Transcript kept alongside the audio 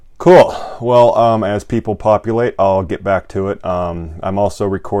Cool. Well, as people populate, I'll get back to it. I'm also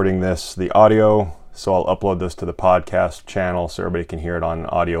recording the audio, so I'll upload this to the podcast channel so everybody can hear it on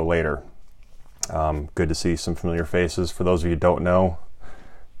audio later. Good to see some familiar faces. For those of you who don't know,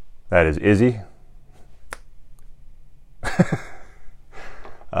 that is Izzy.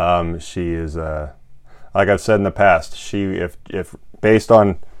 She is, like I've said in the past, if based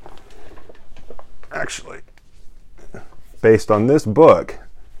on this book,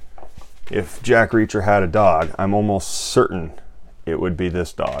 if Jack Reacher had a dog, I'm almost certain it would be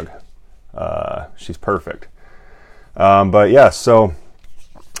this dog. She's perfect. But yeah, so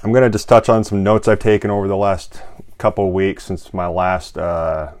I'm going to just touch on some notes I've taken over the last couple of weeks since my last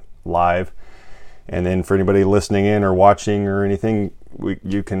live. And then for anybody listening in or watching or anything,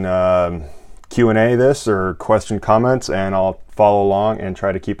 you can Q&A this or question comments, and I'll follow along and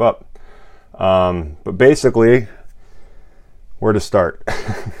try to keep up. But basically, where to start?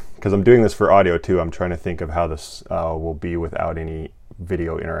 Because I'm doing this for audio too. I'm trying to think of how this will be without any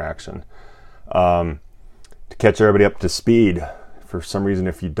video interaction. To catch everybody up to speed, for some reason,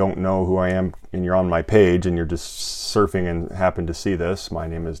 if you don't know who I am and you're on my page and you're just surfing and happen to see this, my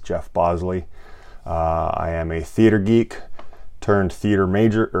name is Jeff Bosley. I am a theater geek turned theater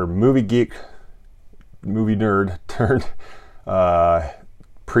major, or movie geek, movie nerd turned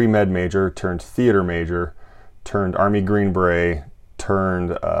pre-med major turned theater major turned Army Green Beret turned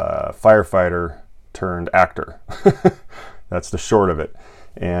firefighter turned actor. That's the short of it.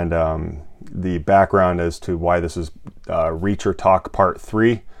 And the background as to why this is Reacher Talk Part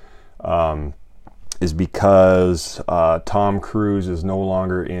 3 is because Tom Cruise is no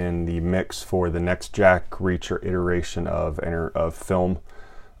longer in the mix for the next Jack Reacher iteration of film.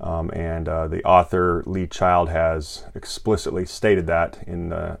 And the author Lee Child has explicitly stated that in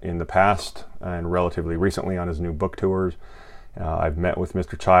the past and relatively recently on his new book tours. I've met with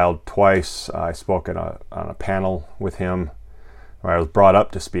Mr. Child twice. I spoke on a panel with him. I was brought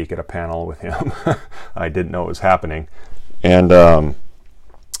up to speak at a panel with him. I didn't know it was happening. And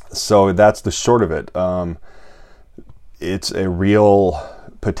so that's the short of it. It's a real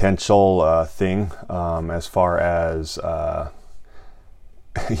potential thing as far as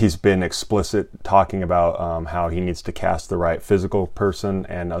he's been explicit talking about how he needs to cast the right physical person,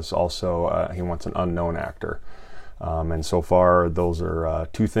 and also he wants an unknown actor. And so far, those are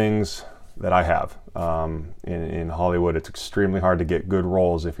two things that I have. In Hollywood, it's extremely hard to get good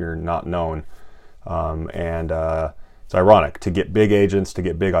roles if you're not known. And it's ironic. To get big agents, to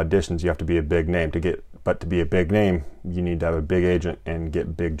get big auditions, you have to be a big name. But to be a big name, you need to have a big agent and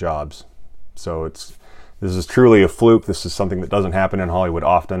get big jobs. So this is truly a fluke. This is something that doesn't happen in Hollywood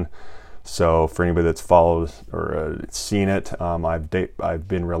often. So for anybody that's followed or seen it, I've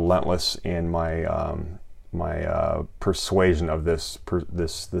been relentless in my my persuasion of this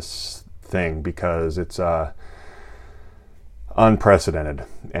thing, because it's unprecedented,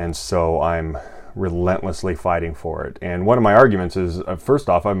 and so I'm relentlessly fighting for it. And one of my arguments is, first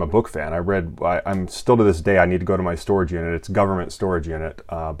off, I'm a book fan. I'm still to this day, I need to go to my storage unit. It's government storage unit,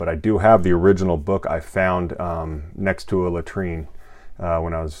 but I do have the original book I found next to a latrine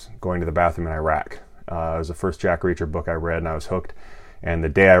when I was going to the bathroom in Iraq. It was the first Jack Reacher book I read, and I was hooked. And the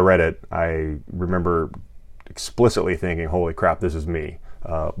day I read it, I remember explicitly thinking, holy crap, this is me.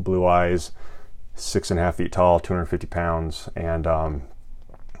 Blue eyes, 6.5 feet tall, 250 pounds. And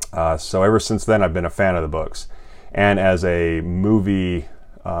so ever since then, I've been a fan of the books. And as a movie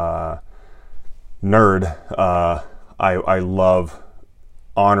nerd, I love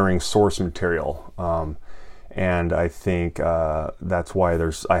honoring source material. And I think that's why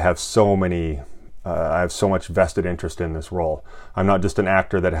I have so much vested interest in this role. I'm not just an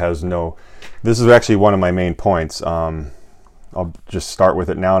actor that has this is actually one of my main points. I'll just start with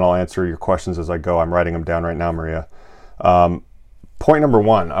it now, and I'll answer your questions as I go. I'm writing them down right now, Maria. Point number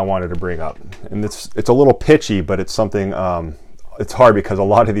one I wanted to bring up, and it's a little pitchy, but it's something, it's hard because a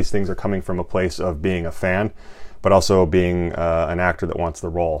lot of these things are coming from a place of being a fan, but also being an actor that wants the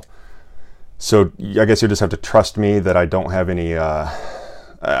role. So I guess you just have to trust me that I don't have any,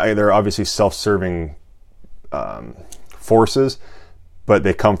 they're obviously self-serving forces, but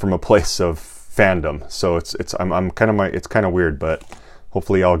they come from a place of fandom. So it's kind of weird, but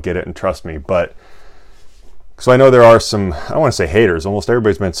hopefully I'll get it and trust me. But so I know there are some, I don't want to say haters. Almost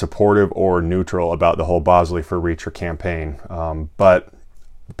everybody's been supportive or neutral about the whole Bosley for Reacher campaign. But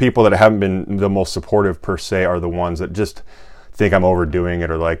people that haven't been the most supportive per se are the ones that just think I'm overdoing it,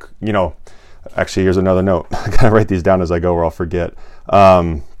 or like, actually, here's another note. I gotta write these down as I go or I'll forget.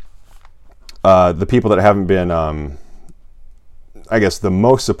 The people that haven't been, I guess, the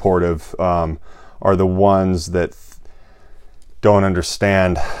most supportive are the ones that don't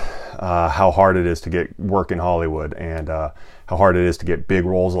understand how hard it is to get work in Hollywood, and how hard it is to get big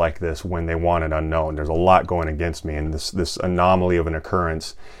roles like this when they want it unknown. There's a lot going against me, and this anomaly of an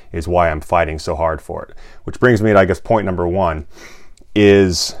occurrence is why I'm fighting so hard for it. Which brings me to, I guess, point number one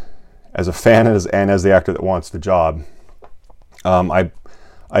is, as a fan and as the actor that wants the job, I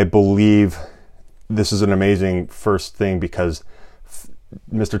believe this is an amazing first thing, because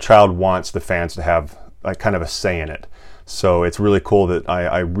Mr. Child wants the fans to have kind of a say in it. So it's really cool that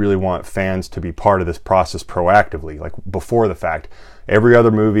I really want fans to be part of this process proactively, like before the fact. Every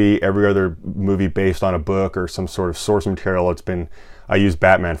other movie based on a book or some sort of source material, I use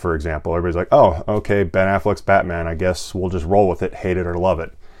Batman, for example. Everybody's like, oh, okay, Ben Affleck's Batman, I guess we'll just roll with it, hate it or love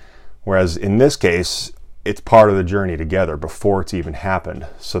it. Whereas in this case, it's part of the journey together before it's even happened.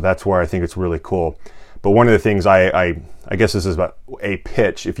 So that's where I think it's really cool. But one of the things I guess this is about a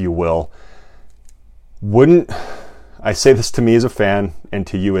pitch, if you will. I say this to me as a fan and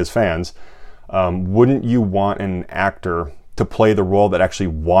to you as fans, wouldn't you want an actor to play the role that actually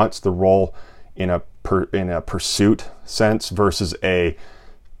wants the role in a pursuit sense, versus a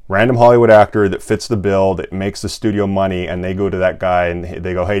random Hollywood actor that fits the bill, that makes the studio money, and they go to that guy and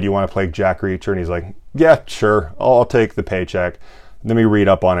they go, hey, do you want to play Jack Reacher? And he's like, yeah, sure, I'll take the paycheck. Let me read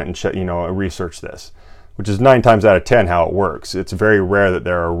up on it and research this. Which is 9 times out of 10 how it works. It's very rare that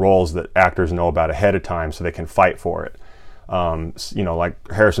there are roles that actors know about ahead of time so they can fight for it.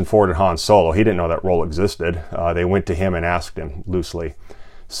 Like Harrison Ford and Han Solo, he didn't know that role existed. They went to him and asked him loosely.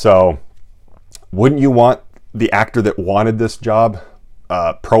 So wouldn't you want the actor that wanted this job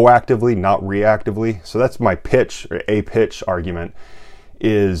proactively, not reactively? So that's my pitch, or a pitch argument,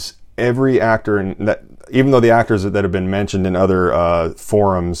 is every actor, and that even though the actors that have been mentioned in other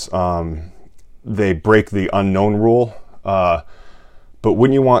forums, they break the unknown rule, but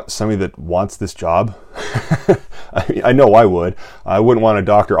wouldn't you want somebody that wants this job? I know I would. I wouldn't want a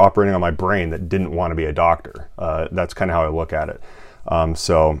doctor operating on my brain that didn't want to be a doctor. That's kind of how I look at it.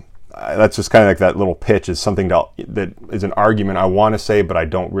 That's just kind of like that little pitch is something that is an argument I want to say, but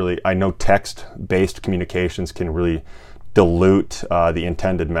I know text-based communications can really dilute the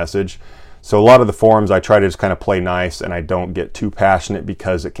intended message. So a lot of the forums I try to just kind of play nice, and I don't get too passionate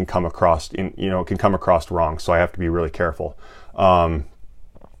because it can come across wrong. So I have to be really careful. So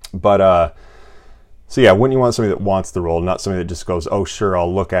yeah, wouldn't you want somebody that wants the role, not somebody that just goes, oh sure,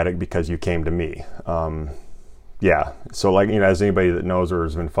 I'll look at it because you came to me. Yeah. So as anybody that knows or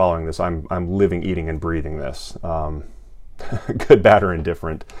has been following this, I'm living, eating, and breathing this. Good, bad, or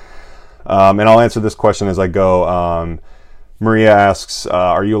indifferent. And I'll answer this question as I go. Maria asks,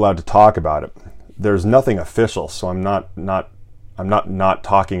 are you allowed to talk about it? There's nothing official, so I'm not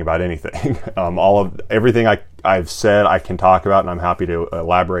talking about anything. Everything I've said I can talk about, and I'm happy to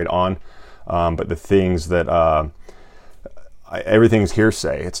elaborate on. But the things that everything's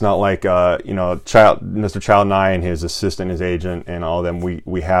hearsay. It's not like Mr. Child and I and his assistant, his agent, and all of them.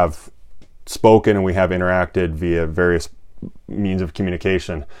 We have spoken and we have interacted via various means of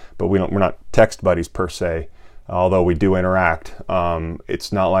communication, but we're not text buddies per se. Although we do interact,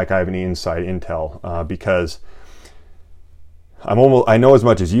 it's not like I have any inside intel, because I know as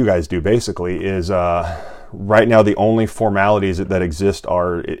much as you guys do. Basically, is right now the only formalities that exist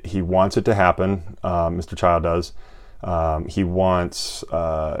are he wants it to happen. Mr. Child does. He wants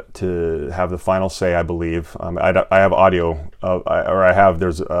to have the final say, I believe. I have audio,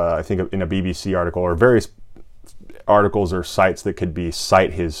 there's I think in a BBC article or various articles or sites that could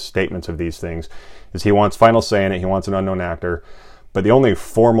cite his statements of these things, is he wants final say in it. He wants an unknown actor. But the only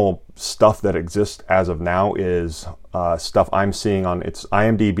formal stuff that exists as of now is stuff I'm seeing on its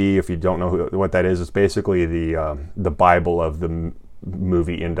IMDb. If you don't know what that is, it's basically the Bible of the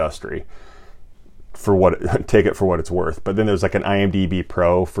movie industry. Take it for what it's worth. But then there's like an IMDb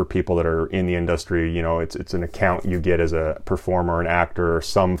Pro for people that are in the industry. It's an account you get as a performer, an actor, or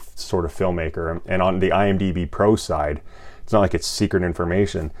some sort of filmmaker. And on the IMDb Pro side, it's not like it's secret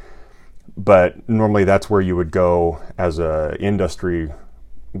information. But normally that's where you would go as a industry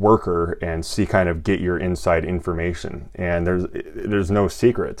worker and get your inside information. And there's no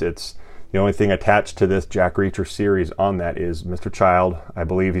secret. It's the only thing attached to this Jack Reacher series on that is Mr. Child. I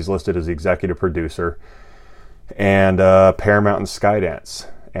believe he's listed as the executive producer, and Paramount and Skydance.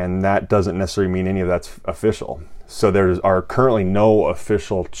 And that doesn't necessarily mean any of that's official. So there are currently no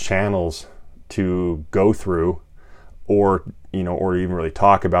official channels to go through or even really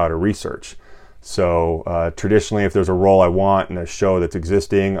talk about or research. So traditionally, if there's a role I want in a show that's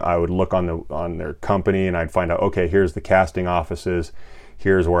existing, I would look on their company and I'd find out, okay, here's the casting offices,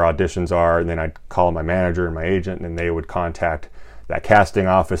 here's where auditions are, and then I'd call my manager and my agent, and they would contact that casting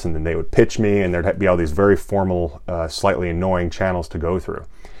office, and then they would pitch me, and there'd be all these very formal, slightly annoying channels to go through.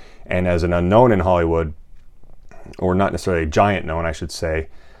 And as an unknown in Hollywood, or not necessarily a giant known, I should say,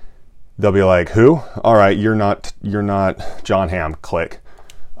 they'll be like, who? All right, you're not Jon Hamm, click.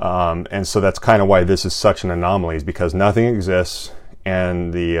 And so that's kind of why this is such an anomaly, is because nothing exists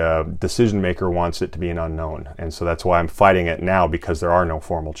and the decision maker wants it to be an unknown. And so that's why I'm fighting it now, because there are no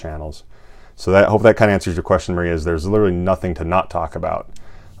formal channels. So I hope that kind of answers your question, Maria, is there's literally nothing to not talk about.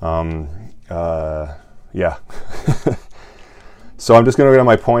 Yeah. So I'm just going to go to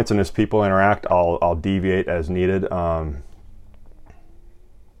my points, and as people interact, I'll deviate as needed. I'm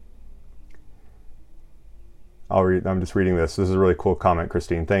just reading this. This is a really cool comment,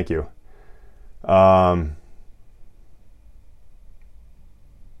 Christine. Thank you. Yeah,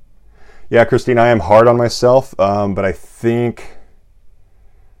 Christine, I am hard on myself, but I think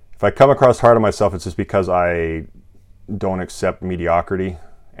if I come across hard on myself, it's just because I don't accept mediocrity,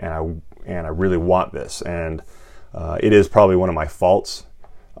 and I really want this, and it is probably one of my faults.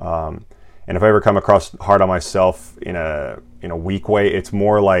 And if I ever come across hard on myself in a weak way, it's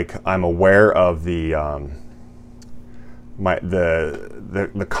more like I'm aware of the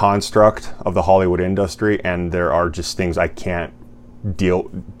construct of the Hollywood industry, and there are just things I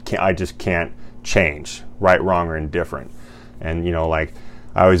just can't change, right, wrong, or indifferent. And like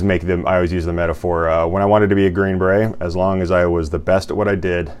I always use the metaphor, when I wanted to be a Green Beret, as long as I was the best at what I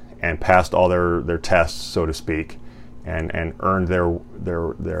did and passed all their tests, so to speak, and earned their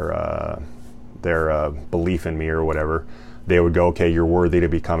belief in me or whatever, they would go, okay, you're worthy to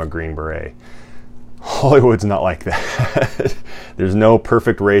become a Green Beret. Hollywood's not like that. There's no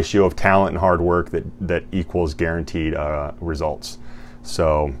perfect ratio of talent and hard work that equals guaranteed results.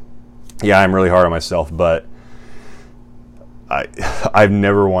 So yeah, I'm really hard on myself, but I've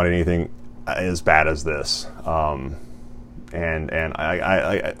never wanted anything as bad as this. And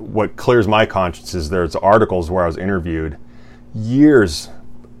I what clears my conscience is there's articles where I was interviewed years,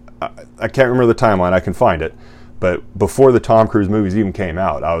 I can't remember the timeline, I can find it, but before the Tom Cruise movies even came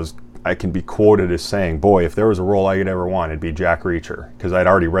out, I can be quoted as saying, boy, if there was a role I could ever want, it'd be Jack Reacher, because I'd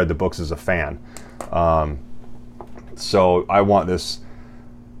already read the books as a fan. So I want this,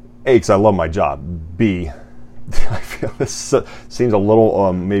 A, because I love my job, B, I feel this seems a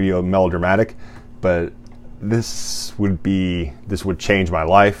little maybe melodramatic, but this would change my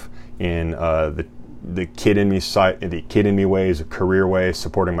life in the kid in me ways, a career ways,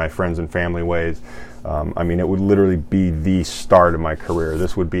 supporting my friends and family ways. I mean, it would literally be the start of my career.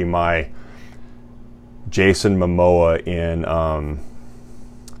 This would be my Jason Momoa in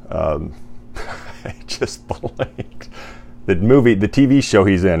I just blanked. The TV show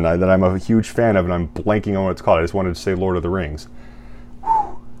he's in that I'm a huge fan of, and I'm blanking on what it's called. I just wanted to say Lord of the Rings.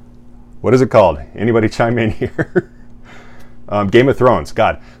 What is it called? Anybody chime in here? Game of Thrones.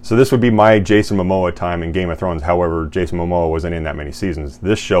 God. So this would be my Jason Momoa time in Game of Thrones. However, Jason Momoa wasn't in that many seasons.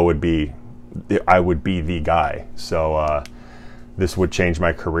 This show I would be the guy. So this would change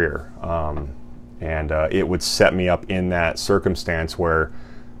my career. And it would set me up in that circumstance where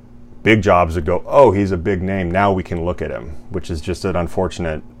big jobs would go, oh, he's a big name, now we can look at him, which is just an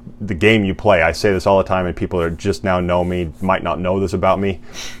unfortunate, the game you play. I say this all the time, and people that just now know me might not know this about me.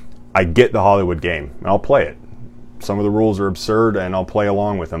 I get the Hollywood game, and I'll play it. Some of the rules are absurd, and I'll play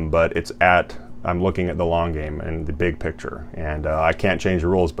along with them, but I'm looking at the long game and the big picture, and I can't change the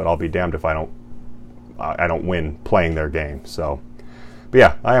rules, but I'll be damned if I don't win playing their game. So, but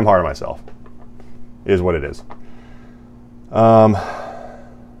yeah, I am hard on myself. It is what it is.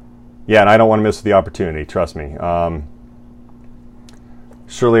 Yeah, and I don't want to miss the opportunity, trust me.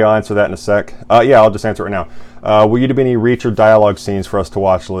 Surely I'll answer that in a sec. Yeah, I'll just answer it right now. Will you do any Reacher dialogue scenes for us to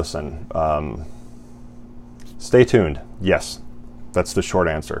watch, listen? Stay tuned. Yes, that's the short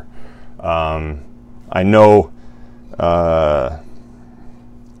answer. I know,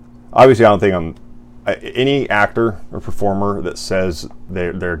 obviously I don't think any actor or performer that says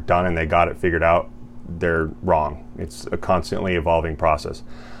they're done and they got it figured out, they're wrong. It's a constantly evolving process.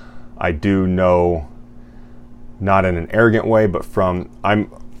 I do know, not in an arrogant way, but in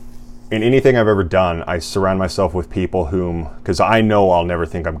anything I've ever done, I surround myself with people because I know I'll never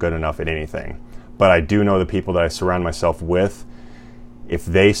think I'm good enough at anything, but I do know the people that I surround myself with, if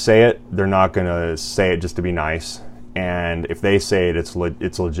they say it, they're not going to say it just to be nice, and if they say it, it's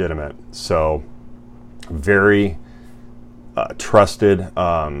legitimate. So very trusted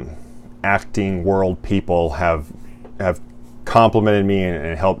acting world people have complimented me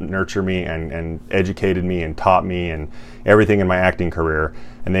and helped nurture me and educated me and taught me and everything in my acting career.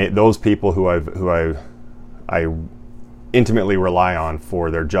 And those people who I intimately rely on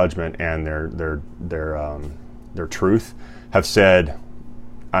for their judgment and their truth have said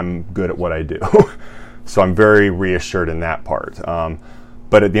I'm good at what I do. So I'm very reassured in that part.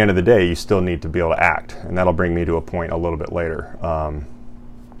 But at the end of the day, you still need to be able to act, and that'll bring me to a point a little bit later.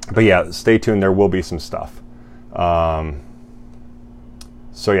 But yeah, stay tuned. There will be some stuff.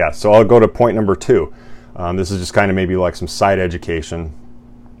 So yeah, so I'll go to point number 2. This is just kind of maybe like some side education,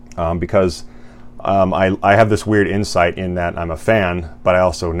 because I have this weird insight in that I'm a fan, but I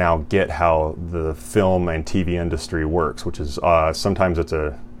also now get how the film and TV industry works, which is sometimes it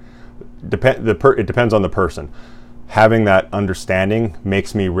depends on the person. Having that understanding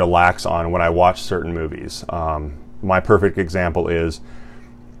makes me relax on when I watch certain movies. My perfect example is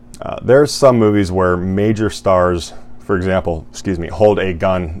there's some movies where major stars, for example, hold a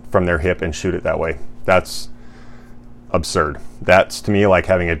gun from their hip and shoot it that way. That's absurd. That's to me like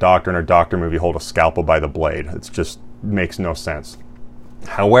having a doctor in a doctor movie hold a scalpel by the blade. It just makes no sense.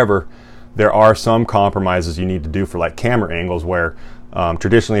 However, there are some compromises you need to do for like camera angles where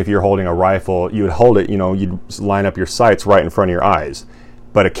traditionally if you're holding a rifle, you would hold it, you'd line up your sights right in front of your eyes.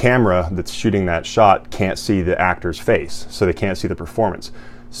 But a camera that's shooting that shot can't see the actor's face, so they can't see the performance.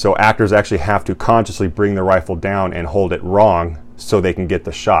 So actors actually have to consciously bring the rifle down and hold it wrong so they can get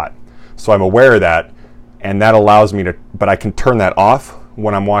the shot. So I'm aware of that, and that allows me to, but I can turn that off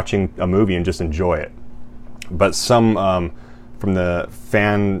when I'm watching a movie and just enjoy it. But some from the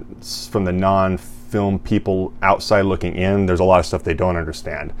non-film people outside looking in, there's a lot of stuff they don't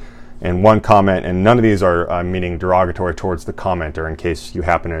understand. And one comment, and none of these are meaning derogatory towards the commenter in case you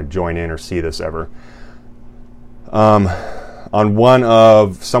happen to join in or see this ever. On one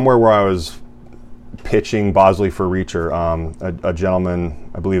of, somewhere where I was pitching Bosley for Reacher, a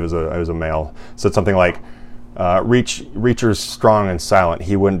gentleman, I believe it was a male, said something like, Reacher's strong and silent.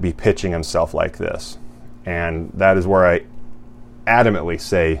 He wouldn't be pitching himself like this. And that is where I adamantly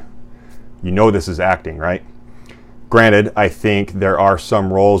say, this is acting, right? Granted, I think there are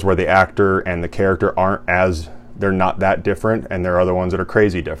some roles where the actor and the character they're not that different, and there are other ones that are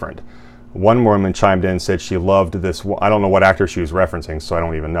crazy different. One woman chimed in and said she loved this. I don't know what actor she was referencing, so I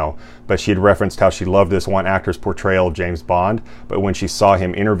don't even know. But she had referenced how she loved this one actor's portrayal of James Bond. But when she saw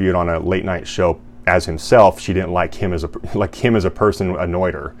him interviewed on a late night show as himself, she didn't like him as a person.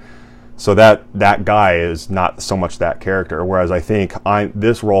 Annoyed her. So that guy is not so much that character. Whereas I think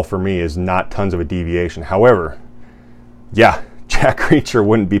this role for me is not tons of a deviation. However, yeah, Jack Reacher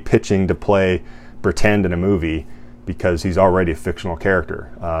wouldn't be pitching to pretend in a movie, because he's already a fictional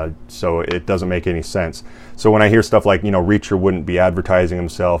character. So it doesn't make any sense. So when I hear stuff like, Reacher wouldn't be advertising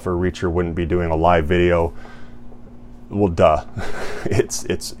himself, or Reacher wouldn't be doing a live video, well, duh.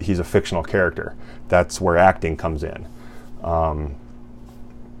 He's a fictional character. That's where acting comes in.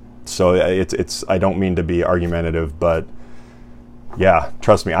 So I don't mean to be argumentative, but yeah,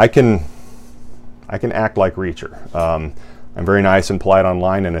 trust me, I can act like Reacher. I'm very nice and polite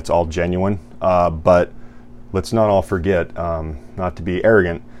online, and it's all genuine, but let's not all forget, not to be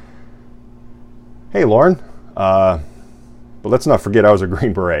arrogant. Hey, Lauren. But let's not forget I was a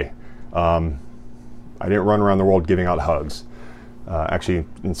Green Beret. I didn't run around the world giving out hugs. Actually,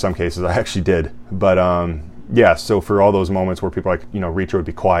 in some cases, I actually did. But yeah, so for all those moments where people are like, Reacher would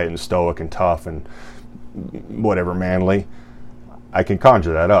be quiet and stoic and tough and whatever, manly, I can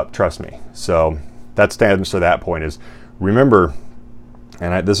conjure that up, trust me. So that stands to that point is, remember,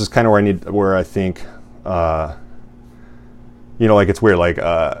 and this is kind of where I think, like it's weird, like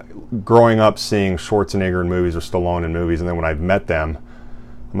growing up seeing Schwarzenegger in movies or Stallone in movies, and then when I've met them,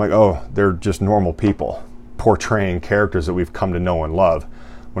 I'm like, oh, they're just normal people portraying characters that we've come to know and love.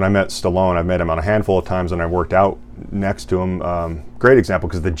 When I met Stallone, I met him on a handful of times, and I worked out next to him. Great example,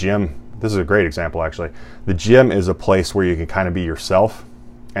 because the gym, this is a great example actually. The gym is a place where you can kind of be yourself,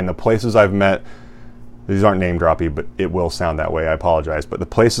 and the places I've met, these aren't name droppy, but it will sound that way, I apologize, but the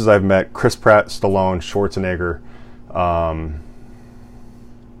places I've met, Chris Pratt, Stallone, Schwarzenegger,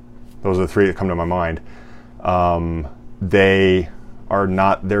 those are the three that come to my mind. They are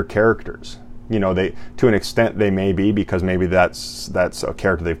not their characters. They, to an extent, they may be, because maybe that's a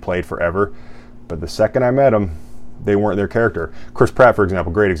character they've played forever. But the second I met them, they weren't their character. Chris Pratt, for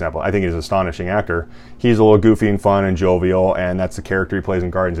example, great example. I think he's an astonishing actor. He's a little goofy and fun and jovial, and that's the character he plays in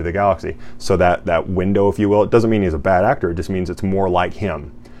Guardians of the Galaxy. So that window, if you will, it doesn't mean he's a bad actor. It just means it's more like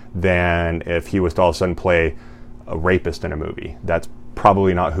him than if he was to all of a sudden play a rapist in a movie. That's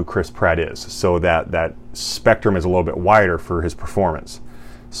probably not who Chris Pratt is. So that spectrum is a little bit wider for his performance.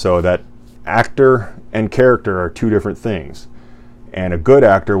 So that actor and character are two different things. And a good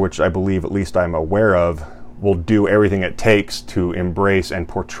actor, which I believe at least I'm aware of, will do everything it takes to embrace and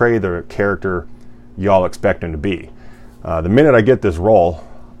portray the character y'all expect him to be. The minute I get this role,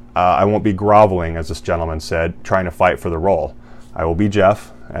 I won't be groveling, as this gentleman said, trying to fight for the role. I will be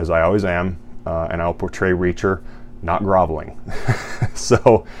Jeff, as I always am, and I'll portray Reacher not groveling.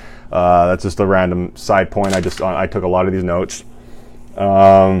 So that's just a random side point. I took a lot of these notes.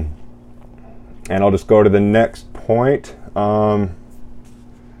 And I'll just go to the next point.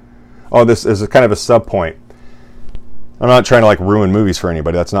 This is kind of a sub point. I'm not trying to like ruin movies for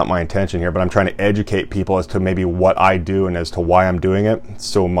anybody. That's not my intention here, but I'm trying to educate people as to maybe what I do and as to why I'm doing it,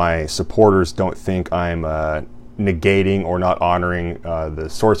 so my supporters don't think I'm negating or not honoring the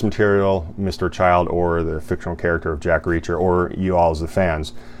source material, Mr. Child, or the fictional character of Jack Reacher, or you all as the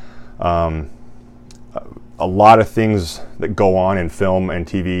fans. A lot of things that go on in film and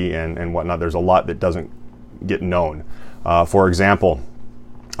TV and whatnot, there's a lot that doesn't get known. For example,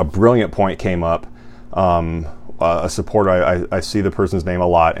 a brilliant point came up. A supporter, I see the person's name a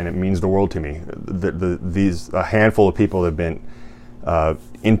lot, and it means the world to me. A handful of people have been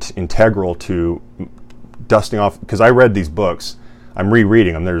integral to dusting off, because I read these books. I'm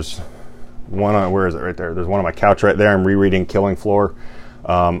rereading them. There's one on, where is it? Right there. There's one on my couch right there. I'm rereading Killing Floor.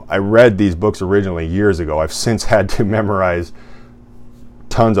 I read these books originally years ago. I've since had to memorize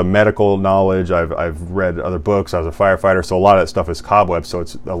tons of medical knowledge. I've read other books. I was a firefighter, so a lot of that stuff is cobwebs. So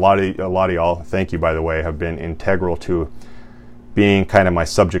it's a lot of y'all, thank you by the way, have been integral to being kind of my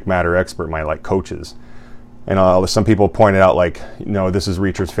subject matter expert, my like coaches. And some people pointed out, like, this is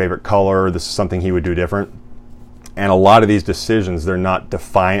Reacher's favorite color. This is something he would do different. And a lot of these decisions, they're not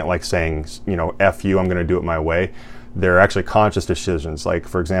defiant, like saying, F you, I'm going to do it my way. They're actually conscious decisions. Like,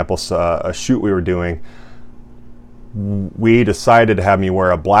 for example, a shoot we were doing, we decided to have me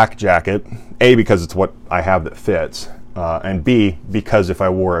wear a black jacket, A, because it's what I have that fits, and B, because if I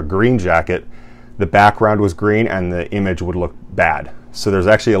wore a green jacket, the background was green and the image would look bad. So there's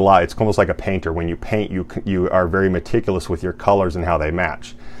actually a lot. It's almost like a painter. When you paint, you are very meticulous with your colors and how they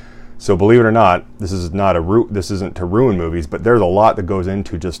match. So believe it or not, this isn't to ruin movies, but there's a lot that goes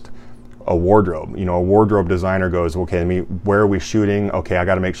into just a wardrobe. A wardrobe designer goes, okay, where are we shooting? Okay, I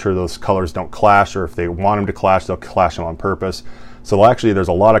got to make sure those colors don't clash, or if they want them to clash, they'll clash them on purpose. So actually, there's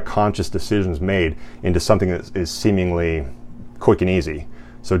a lot of conscious decisions made into something that is seemingly quick and easy.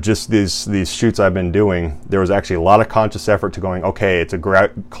 So just these shoots I've been doing, there was actually a lot of conscious effort to going, okay, it's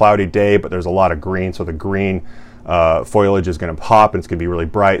a cloudy day, but there's a lot of green, so the green foliage is going to pop and it's going to be really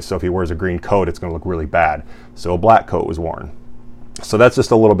bright. So if he wears a green coat, it's going to look really bad. So a black coat was worn. So that's just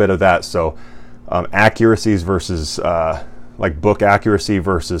a little bit of that. So accuracies versus like book accuracy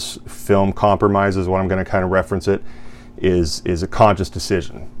versus film compromise is what I'm going to kind of reference it, is a conscious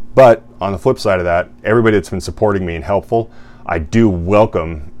decision. But on the flip side of that, everybody that's been supporting me and helpful, I do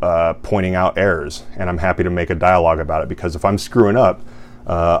welcome pointing out errors, and I'm happy to make a dialogue about it, because if I'm screwing up,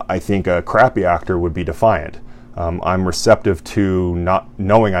 I think a crappy actor would be defiant. I'm receptive to not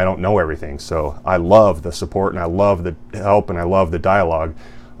knowing I don't know everything. So I love the support and I love the help and I love the dialogue.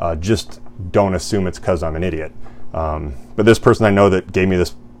 Just don't assume it's because I'm an idiot. But this person I know that gave me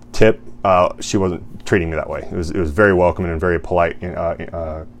this tip, she wasn't treating me that way. It was very welcoming and very polite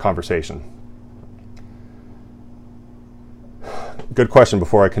conversation. Good question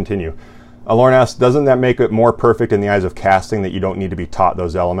before I continue. Lauren asks, doesn't that make it more perfect in the eyes of casting that you don't need to be taught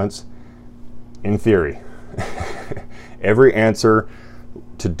those elements? In theory. Every answer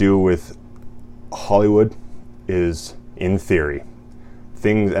to do with Hollywood is in theory.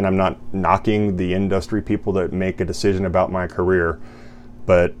 Things, and I'm not knocking the industry people that make a decision about my career,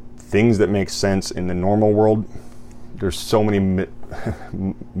 but things that make sense in the normal world, there's so many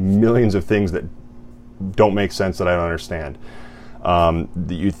millions of things that don't make sense that I don't understand.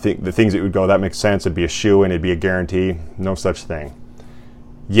 You think the things that would go, that makes sense, it'd be a shoo-in, it'd be a guarantee. No such thing.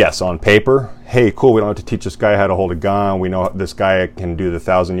 Yes, on paper, hey, cool, we don't have to teach this guy how to hold a gun. We know this guy can do the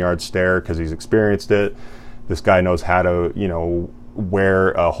 1,000-yard stare because he's experienced it. This guy knows how to,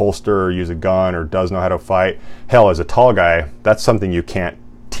 wear a holster or use a gun, or does know how to fight. Hell, as a tall guy, that's something you can't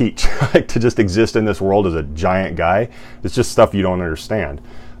teach. Like, to just exist in this world as a giant guy, it's just stuff you don't understand.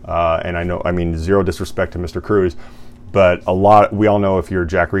 And zero disrespect to Mr. Cruise, but we all know, if you're a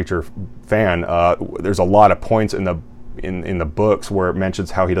Jack Reacher fan, there's a lot of points in the books where it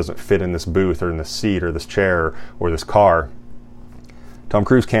mentions how he doesn't fit in this booth or in this seat or this chair or this car. Tom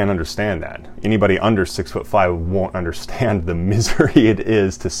Cruise can't understand that. Anybody under 6'5" won't understand the misery it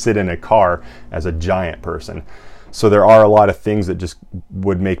is to sit in a car as a giant person. So there are a lot of things that just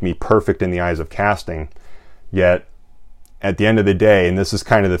would make me perfect in the eyes of casting. Yet, at the end of the day, and this is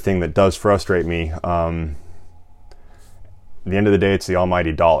kind of the thing that does frustrate me, at the end of the day, it's the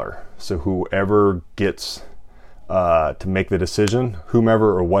almighty dollar. So whoever gets to make the decision, whomever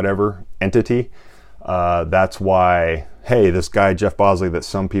or whatever entity, that's why, hey, this guy Jeff Bosley that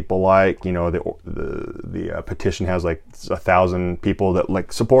some people like, the petition has like 1,000 people that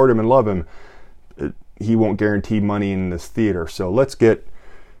like support him and love him. he won't guarantee money in this theater, so let's get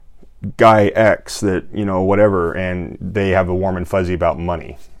guy X that, you know, whatever, and they have a warm and fuzzy about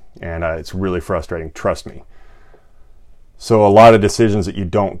money, and it's really frustrating, trust me. So a lot of decisions that you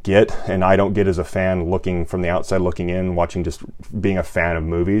don't get, and I don't get as a fan looking from the outside looking in, watching, just being a fan of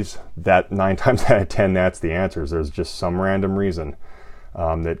movies, that 9 times out of 10, that's the answers. There's just some random reason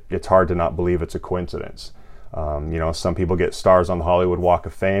that it's hard to not believe it's a coincidence. You know, some people get stars on the Hollywood Walk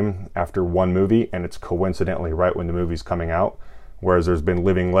of Fame after one movie, and it's coincidentally right when the movie's coming out, whereas there's been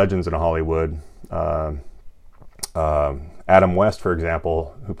living legends in Hollywood. Adam West, for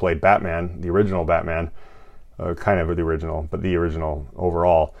example, who played Batman, the original Batman, kind of the original, but the original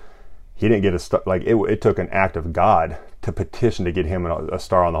overall, he didn't get a star. Like, it took an act of God to petition to get him a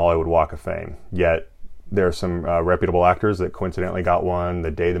star on the Hollywood Walk of Fame. Yet there are some reputable actors that coincidentally got one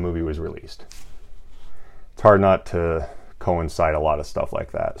the day the movie was released. It's hard not to coincide a lot of stuff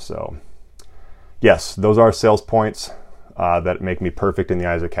like that. So yes, those are sales points that make me perfect in the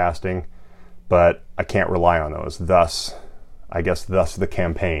eyes of casting, but I can't rely on those. Thus the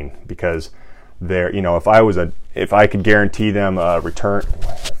campaign, because there, you know, if I could guarantee them a return,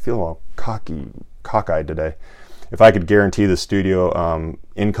 I feel all cockeyed today. If I could guarantee the studio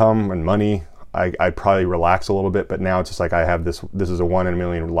income and money, I'd probably relax a little bit. But now it's just like, I have this is a 1 in a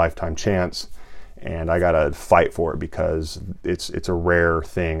million lifetime chance, and I gotta fight for it because it's a rare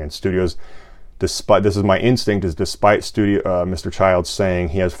thing. And studios, despite, this is my instinct, is despite Mr. Childs saying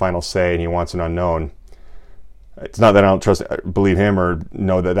he has final say and he wants an unknown, it's not that I don't believe him or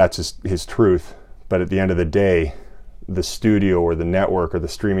know that that's his truth, but at the end of the day, the studio or the network or the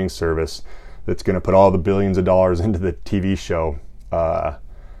streaming service that's going to put all the billions of dollars into the TV show,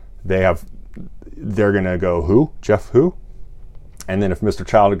 they're going to go, who? Jeff who? And then if Mr.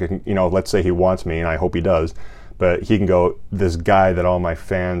 Child can, you know, let's say he wants me, and I hope he does, but he can go, this guy that all my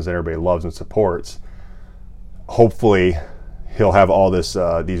fans and everybody loves and supports, hopefully he'll have all this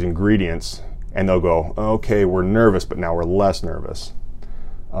these ingredients, and they'll go, okay, we're nervous, but now we're less nervous.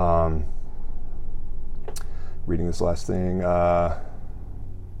 Reading this last thing.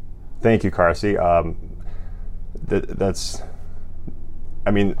 Thank you, Carsey.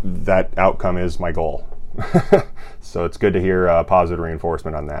 That outcome is my goal. So it's good to hear positive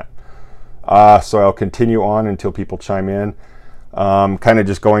reinforcement on that. So I'll continue on until people chime in. Kind of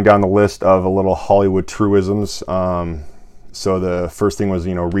just going down the list of a little Hollywood truisms. So the first thing was,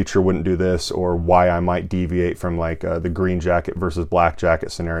 you know, Reacher wouldn't do this, or why I might deviate from like the green jacket versus black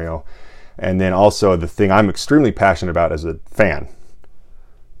jacket scenario. And then also the thing I'm extremely passionate about as a fan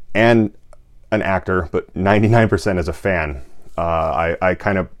and an actor, but 99% as a fan. I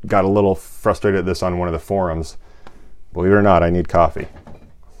kind of got a little frustrated at this on one of the forums. Believe it or not, I need coffee.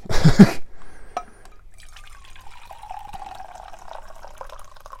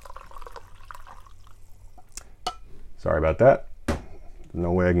 Sorry about that.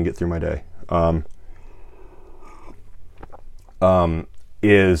 No way I can get through my day.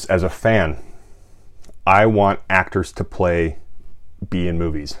 Is as a fan, I want actors to be in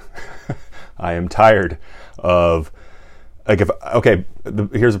movies. I am tired of, like,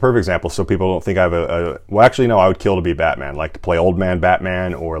 here's a perfect example so people don't think I have well, actually, no, I would kill to be Batman, like to play old man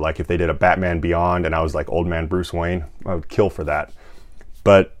Batman, or like if they did a Batman Beyond and I was like old man Bruce Wayne, I would kill for that.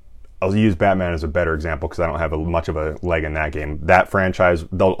 But I'll use Batman as a better example because I don't have much of a leg in that game. That franchise,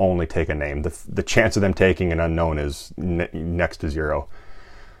 they'll only take a name. The chance of them taking an unknown is next to zero.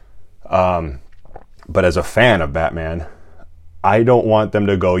 But as a fan of Batman, I don't want them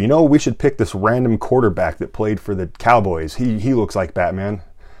to go, you know, we should pick this random quarterback that played for the Cowboys. He looks like Batman.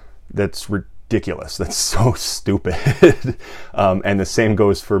 That's ridiculous. That's so stupid. And the same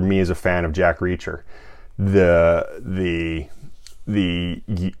goes for me as a fan of Jack Reacher. The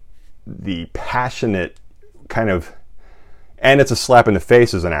passionate kind of, and it's a slap in the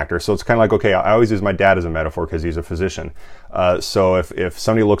face as an actor. So it's kind of like, okay, I always use my dad as a metaphor because he's a physician. So if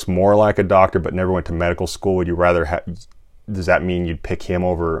somebody looks more like a doctor but never went to medical school, would you rather does that mean you'd pick him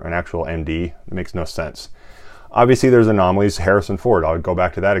over an actual MD? It makes no sense. Obviously there's anomalies. Harrison Ford, I'll go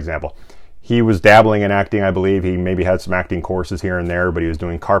back to that example. He was dabbling in acting, I believe. He maybe had some acting courses here and there, but he was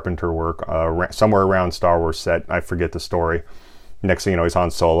doing carpenter work somewhere around Star Wars set. I forget the story. Next thing you know, he's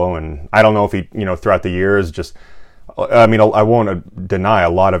Han Solo, and I don't know if he, you know, throughout the years, just, I mean, I won't deny a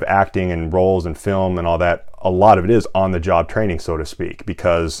lot of acting and roles and film and all that. A lot of it is on the job training, so to speak,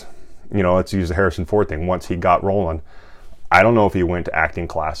 because, you know, let's use the Harrison Ford thing. Once he got rolling, I don't know if he went to acting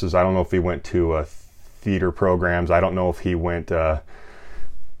classes. I don't know if he went to theater programs. I don't know if he went to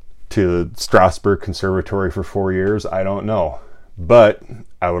the Strasberg Conservatory for 4 years. I don't know. But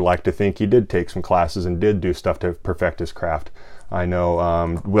I would like to think he did take some classes and did do stuff to perfect his craft. I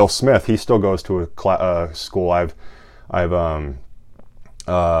know Will Smith. He still goes to a school I've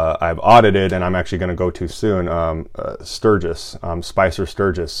audited, and I'm actually going to go to soon. Sturgis, Spicer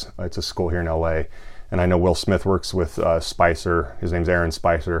Sturgis. It's a school here in LA, and I know Will Smith works with Spicer. His name's Aaron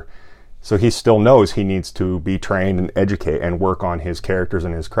Spicer. So he still knows he needs to be trained and educate and work on his characters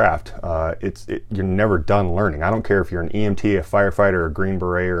and his craft. You're never done learning. I don't care if you're an EMT, a firefighter, a Green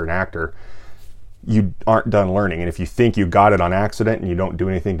Beret, or an actor. You aren't done learning. And if you think you got it on accident and you don't do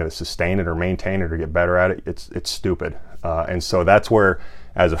anything to sustain it or maintain it or get better at it, it's stupid. And so that's where,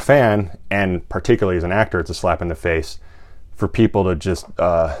 as a fan, and particularly as an actor, it's a slap in the face for people to just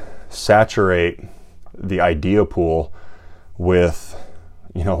saturate the idea pool with,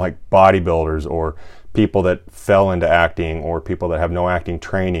 like bodybuilders or people that fell into acting or people that have no acting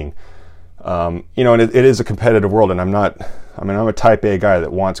training. And it is a competitive world, and I'm a type A guy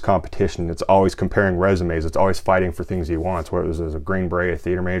that wants competition. It's always comparing resumes. It's always fighting for things he wants, whether it's as a Green Beret, a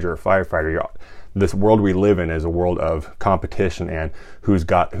theater major, or a firefighter. This world we live in is a world of competition and who's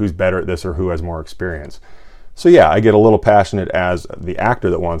better at this or who has more experience. So yeah, I get a little passionate as the actor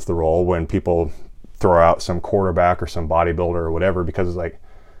that wants the role when people throw out some quarterback or some bodybuilder or whatever, because it's like,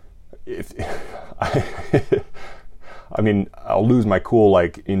 I'll lose my cool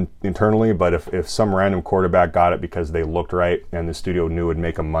internally, but if some random quarterback got it because they looked right and the studio knew it would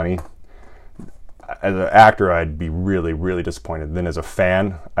make them money, as an actor, I'd be really, really disappointed. Then as a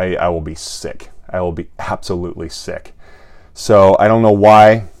fan, I will be sick. I will be absolutely sick. So I don't know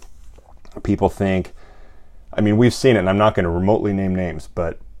why people think, we've seen it, and I'm not going to remotely name names,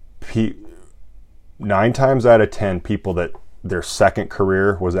 but 9 times out of 10 people that their second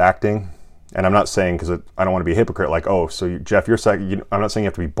career was acting, and I'm not saying, because I don't want to be a hypocrite, like, oh, so Jeff, you're second. I'm not saying you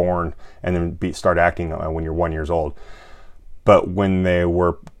have to be born and then start acting when you're 1 year old. But when they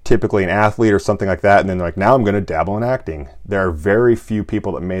were typically an athlete or something like that, and then they're like, now I'm going to dabble in acting. There are very few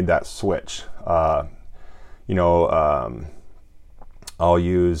people that made that switch. I'll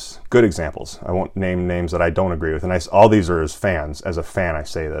use good examples. I won't name names that I don't agree with. And all these are as fans. As a fan, I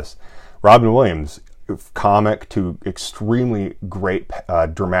say this. Robin Williams, comic to extremely great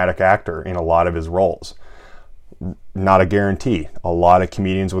dramatic actor in a lot of his roles. Not a guarantee. A lot of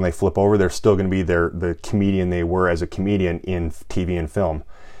comedians, when they flip over, they're still going to be the comedian they were as a comedian in TV and film.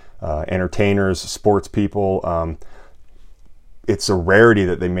 Entertainers, sports people, it's a rarity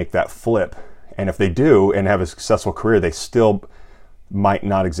that they make that flip. And if they do and have a successful career, they still might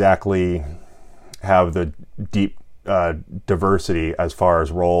not exactly have the deep diversity as far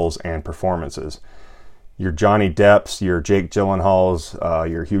as roles and performances. Your Johnny Depps, your Jake Gyllenhaals,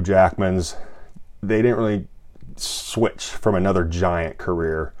 your Hugh Jackmans, they didn't really switch from another giant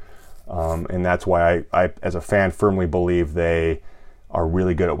career. And that's why I, as a fan, firmly believe they are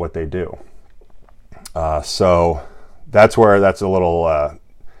really good at what they do. So that's a little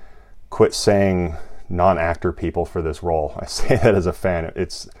quit saying non-actor people for this role. I say that as a fan.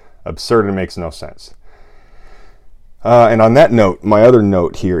 It's absurd and makes no sense. And on that note, my other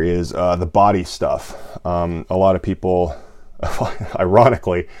note here is the body stuff. A lot of people,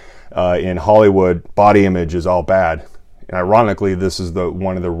 ironically, in Hollywood, body image is all bad. And ironically, this is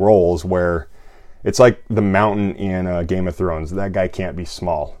one of the roles where it's like the Mountain in Game of Thrones. That guy can't be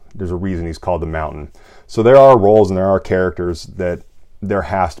small. There's a reason he's called the Mountain. So there are roles and there are characters that there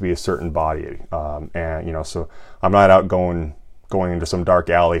has to be a certain body. So I'm not out going into some dark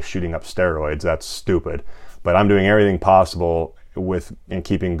alley shooting up steroids. That's stupid. But I'm doing everything possible in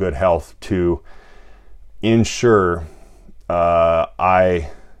keeping good health to ensure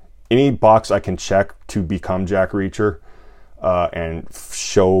any box I can check to become Jack Reacher and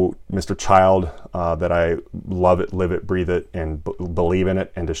show Mr. Child that I love it, live it, breathe it, and believe in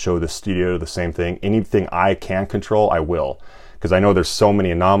it, and to show the studio the same thing. Anything I can control, I will. Because I know there's so many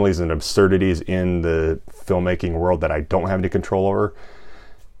anomalies and absurdities in the filmmaking world that I don't have any control over.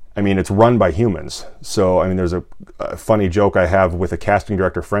 It's run by humans. So, there's a funny joke I have with a casting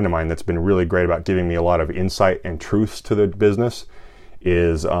director friend of mine that's been really great about giving me a lot of insight and truths to the business.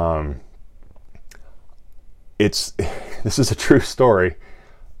 Is this is a true story.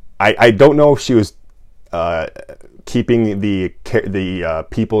 I don't know if she was keeping the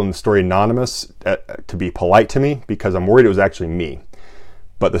people in the story anonymous to be polite to me, because I'm worried it was actually me.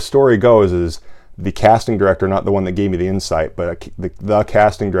 But the story goes is the casting director, not the one that gave me the insight, but the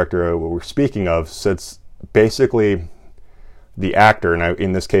casting director we're speaking of, said basically the actor, and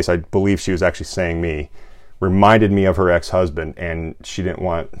in this case I believe she was actually saying me, reminded me of her ex-husband, and she didn't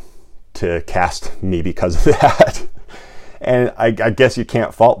want to cast me because of that. And I guess you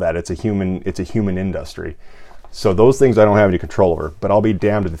can't fault that. It's a human industry. So those things I don't have any control over, but I'll be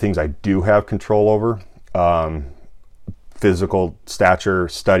damned to the things I do have control over. physical stature,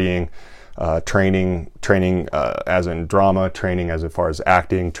 studying, training as in drama, training as far as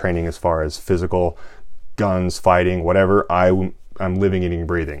acting, training as far as physical, guns, fighting, whatever. I'm living, eating,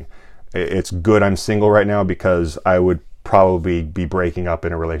 breathing. It's good I'm single right now, because I would probably be breaking up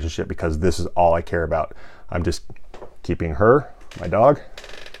in a relationship, because this is all I care about. I'm just keeping her, my dog,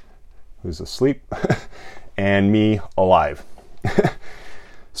 who's asleep, and me alive.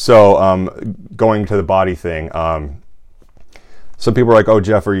 So going to the body thing, some people are like, oh,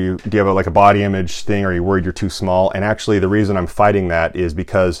 Jeff, do you have like a body image thing? Are you worried you're too small? And actually the reason I'm fighting that is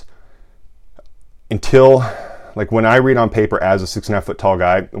because until, like, when I read on paper as a 6.5 foot tall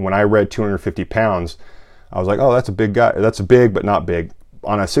guy, when I read 250 pounds, I was like, oh, that's a big guy. That's big, but not big.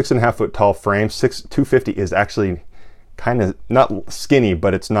 On a 6.5 foot tall frame, 250 is actually kind of not skinny,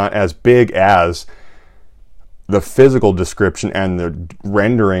 but it's not as big as the physical description and the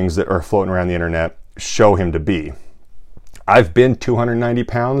renderings that are floating around the internet show him to be. I've been 290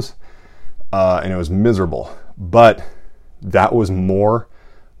 pounds, and it was miserable, but that was more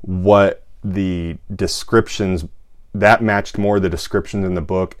what the descriptions, that matched more the descriptions in the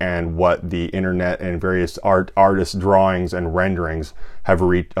book and what the internet and various artists' drawings and renderings have a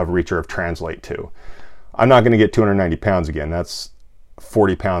reacher of translate to. I'm not going to get 290 pounds again. That's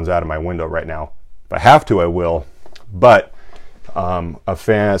 40 pounds out of my window right now. If I have to, I will. But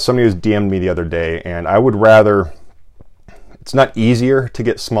somebody was DM'd me the other day, and I would rather, it's not easier to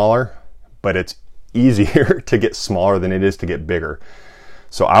get smaller, but it's easier to get smaller than it is to get bigger.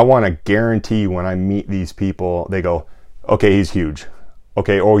 So I want to guarantee when I meet these people, they go, okay, he's huge.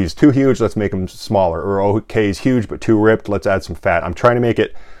 Okay, oh, he's too huge, let's make him smaller. Or, okay, he's huge but too ripped, let's add some fat. I'm trying to make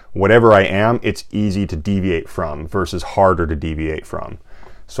it, whatever I am, it's easy to deviate from versus harder to deviate from.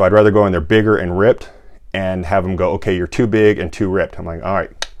 So I'd rather go in there bigger and ripped and have them go, okay, you're too big and too ripped. I'm like, all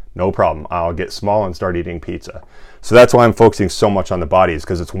right, no problem. I'll get small and start eating pizza. So that's why I'm focusing so much on the body, is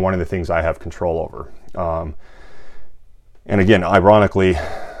because it's one of the things I have control over. And again, ironically,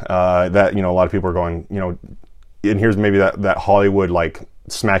 that, you know, a lot of people are going, you know, and here's maybe that Hollywood, like,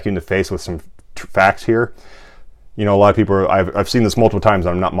 smack you in the face with some facts here. You know, a lot of people I've seen this multiple times.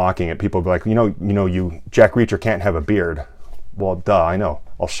 I'm not mocking it. People be like, you Jack Reacher can't have a beard. Well, duh, I know.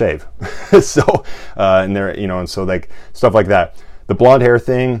 I'll shave. So, and there, you know, and so, like, stuff like that. The blonde hair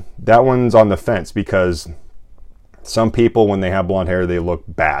thing, that one's on the fence, because some people, when they have blonde hair, they look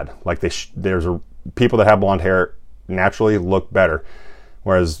bad. Like, people that have blonde hair naturally look better,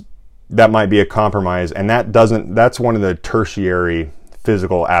 whereas that might be a compromise, and that's one of the tertiary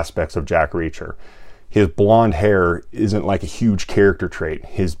physical aspects of Jack Reacher. His blonde hair isn't like a huge character trait.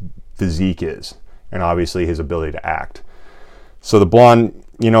 His physique is, and obviously his ability to act. So the blonde,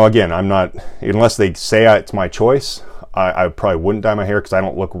 you know, again, I'm not, unless they say it's my choice, I probably wouldn't dye my hair, because I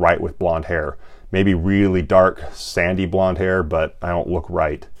don't look right with blonde hair. Maybe really dark, sandy blonde hair, but I don't look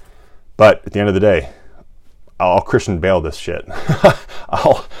right. But at the end of the day, I'll Christian Bale this shit.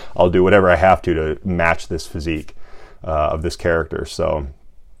 I'll do whatever I have to match this physique of this character. So,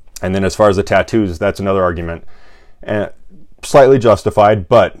 and then as far as the tattoos, that's another argument, and slightly justified.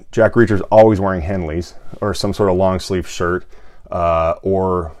 But Jack Reacher's always wearing Henleys or some sort of long sleeve shirt,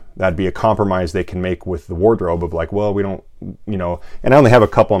 or that'd be a compromise they can make with the wardrobe of like, well, we don't, you know. And I only have a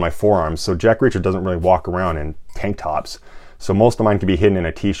couple on my forearms, so Jack Reacher doesn't really walk around in tank tops. So most of mine can be hidden in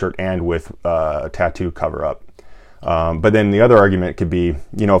a t-shirt and with a tattoo cover up. But then the other argument could be,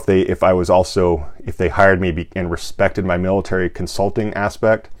 you know, if they hired me and respected my military consulting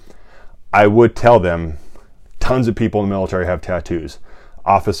aspect, I would tell them tons of people in the military have tattoos.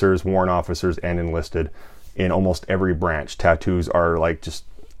 Officers, warrant officers, and enlisted in almost every branch. Tattoos are like just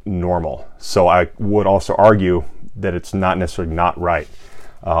normal. So I would also argue that it's not necessarily not right.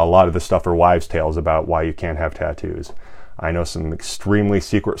 A lot of the stuff are wives' tales about why you can't have tattoos. I know some extremely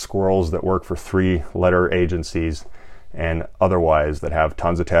secret squirrels that work for 3-letter agencies and otherwise that have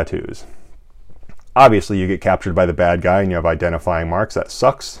tons of tattoos. Obviously, you get captured by the bad guy and you have identifying marks. That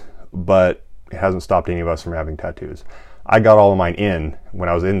sucks, but it hasn't stopped any of us from having tattoos. I got all of mine in when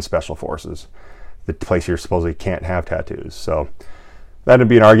I was in Special Forces, the place you supposedly can't have tattoos. So that'd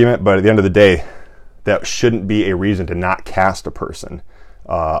be an argument, but at the end of the day, that shouldn't be a reason to not cast a person.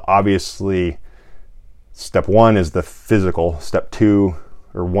 Obviously, step 1 is the physical. Step 2,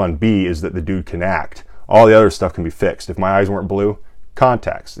 or 1B, is that the dude can act. All the other stuff can be fixed. If my eyes weren't blue,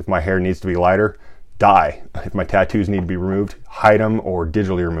 contacts. If my hair needs to be lighter, dye. If my tattoos need to be removed, hide them or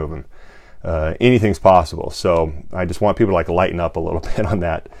digitally remove them. Anything's possible. So I just want people to like lighten up a little bit on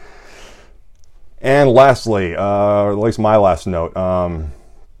that. And lastly, or at least my last note,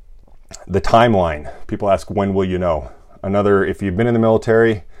 the timeline. People ask, when will you know? If you've been in the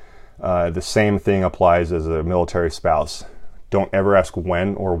military, The same thing applies as a military spouse. Don't ever ask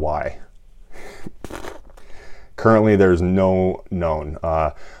when or why. Currently, there's no known.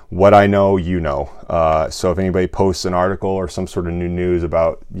 What I know, you know. So if anybody posts an article or some sort of new news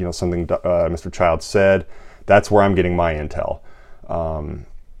about, something Mr. Child said, that's where I'm getting my intel.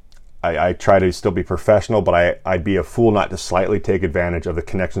 I try to still be professional, but I'd be a fool not to slightly take advantage of the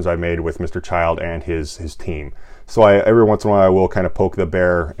connections I made with Mr. Child and his team. So every once in a while I will kind of poke the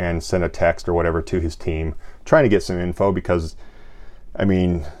bear and send a text or whatever to his team, trying to get some info because,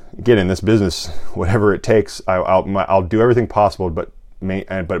 again, in this business, whatever it takes, I'll do everything possible, but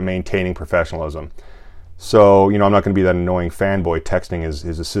maintaining professionalism. So, I'm not going to be that annoying fanboy texting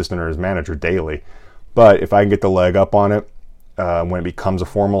his assistant or his manager daily. But if I can get the leg up on it when it becomes a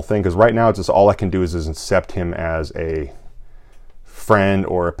formal thing, because right now it's just all I can do is accept him as a friend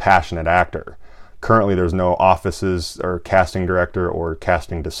or a passionate actor. Currently, there's no offices or casting director or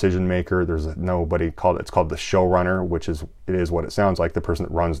casting decision maker. There's nobody it's called the showrunner, which is what it sounds like, the person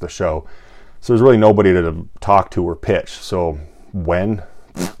that runs the show. So there's really nobody to talk to or pitch. So when?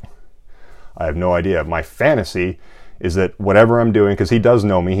 I have no idea. My fantasy is that whatever I'm doing, because he does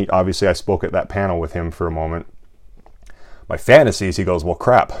know me, obviously I spoke at that panel with him for a moment. My fantasy is he goes, well,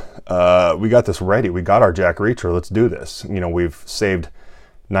 crap, we got this ready. We got our Jack Reacher. Let's do this. We've saved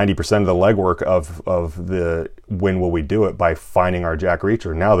 90% of the legwork of the when will we do it by finding our Jack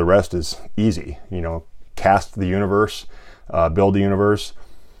Reacher. Now the rest is easy. Cast the universe, build the universe.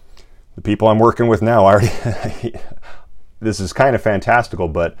 The people I'm working with now, this is kind of fantastical,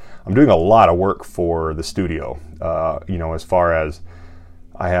 but I'm doing a lot of work for the studio. As far as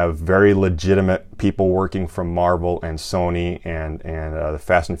I have very legitimate people working from Marvel and Sony and the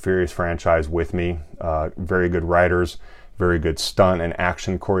Fast and Furious franchise with me. Very good writers, very good stunt and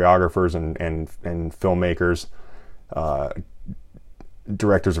action choreographers and filmmakers,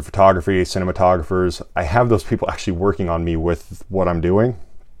 directors of photography, cinematographers. I have those people actually working on me with what I'm doing,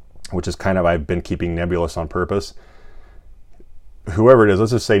 which is I've been keeping nebulous on purpose. Whoever it is,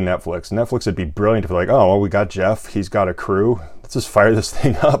 let's just say Netflix. Netflix would be brilliant if they're like, oh, well, we got Jeff. He's got a crew. Let's just fire this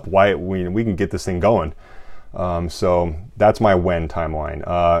thing up. We can get this thing going. So that's my when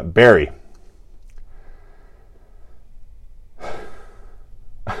timeline. Barry.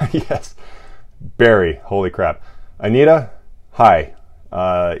 Yes. Barry. Holy crap. Anita, hi.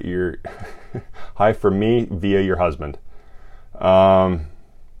 You're hi from me via your husband.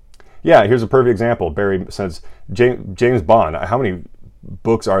 Yeah, here's a perfect example. Barry says, James Bond. How many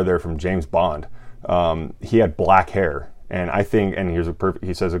books are there from James Bond? He had black hair. And I think, and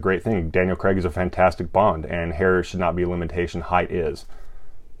he says a great thing, Daniel Craig is a fantastic Bond, and hair should not be a limitation, height is.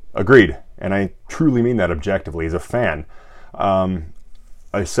 Agreed. And I truly mean that objectively. As a fan,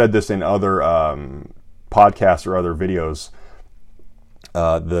 I said this in other podcasts or other videos.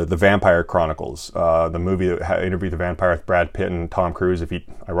 The Vampire Chronicles, the movie that interviewed the vampire with Brad Pitt and Tom Cruise.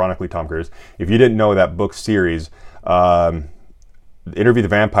 Ironically, Tom Cruise. If you didn't know that book series, Interview the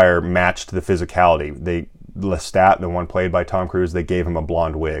Vampire matched the physicality. Lestat, the one played by Tom Cruise, they gave him a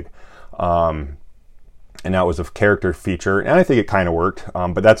blonde wig, and that was a character feature, and I think it kind of worked.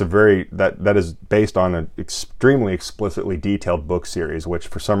 But that's that is based on an extremely explicitly detailed book series, which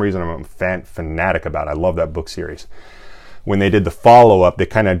for some reason I'm a fanatic about. I love that book series. When they did the follow-up, they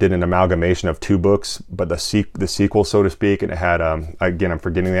kind of did an amalgamation of two books, but the sequel, so to speak, and it had, again, I'm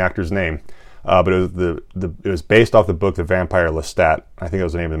forgetting the actor's name, but it was based off the book The Vampire Lestat. I think that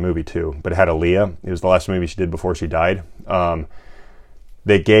was the name of the movie too, but it had Aaliyah. It was the last movie she did before she died.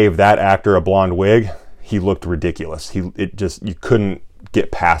 They gave that actor a blonde wig. He looked ridiculous. You couldn't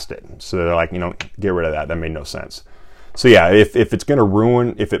get past it. So they're like, get rid of that. That made no sense. So yeah, if it's going to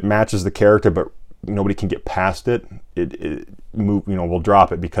ruin, if it matches the character, but nobody can get past it, we'll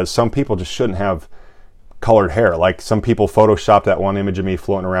drop it, because some people just shouldn't have colored hair. Like some people photoshopped that one image of me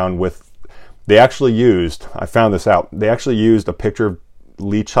floating around with, I found this out, they actually used a picture of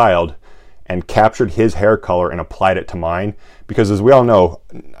Lee Child and captured his hair color and applied it to mine, because as we all know,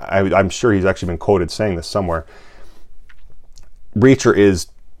 I'm sure he's actually been quoted saying this somewhere, Reacher is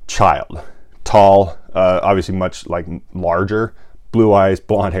Child. Tall, obviously much larger, blue eyes,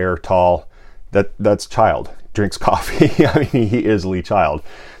 blonde hair, tall. That's Child. Drinks coffee. I mean, he is Lee Child.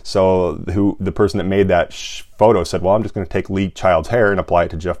 So the person that made that photo said, well, I'm just going to take Lee Child's hair and apply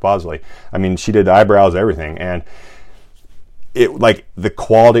it to Jeff Bosley. I mean, she did the eyebrows, everything. And the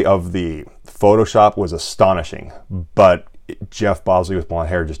quality of the Photoshop was astonishing. But Jeff Bosley with blonde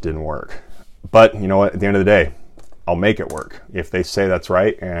hair just didn't work. But you know what? At the end of the day, I'll make it work. If they say that's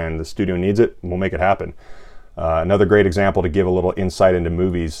right and the studio needs it, we'll make it happen. Another great example to give a little insight into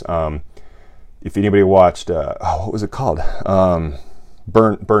movies. If anybody watched, what was it called?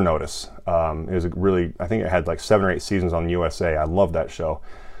 Burn Notice. It was I think it had like 7 or 8 seasons on USA. I love that show.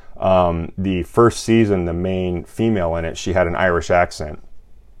 The first season, the main female in it, she had an Irish accent,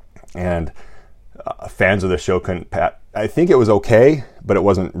 and fans of the show couldn't. I think it was okay, but it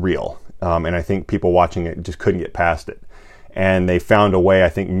wasn't real, and I think people watching it just couldn't get past it. And they found a way, I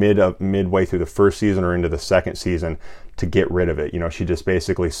think midway through the first season or into the second season, to get rid of it. You know, she just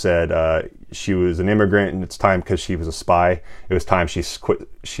basically said she was an immigrant, and it's time, because she was a spy, it was time she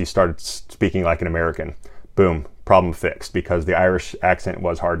started speaking like an American. Boom, problem fixed, because the Irish accent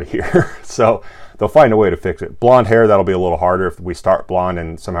was hard to hear. So they'll find a way to fix it. Blonde hair, that'll be a little harder if we start blonde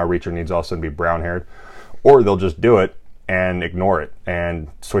and somehow Reacher needs also to be brown haired. Or they'll just do it and ignore it and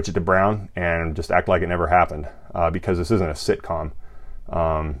switch it to brown and just act like it never happened, because this isn't a sitcom.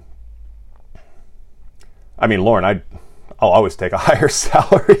 I mean, Lauren, I'll always take a higher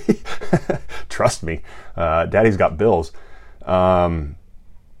salary. Trust me. Daddy's got bills.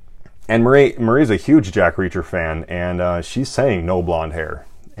 And Marie's a huge Jack Reacher fan, and she's saying no blonde hair.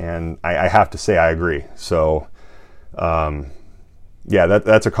 And I have to say I agree. So, yeah,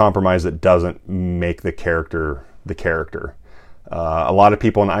 that's a compromise that doesn't make the character the character. A lot of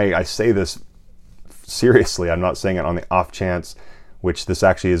people, and I say this seriously, I'm not saying it on the off chance, which this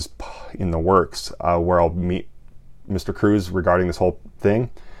actually is in the works, where I'll meet Mr. Cruise regarding this whole thing.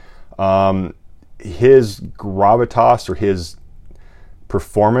 His gravitas, or his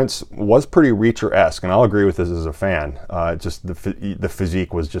performance, was pretty Reacher-esque, and I'll agree with this as a fan. Just the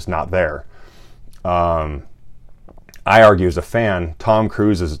physique was just not there. I argue as a fan, Tom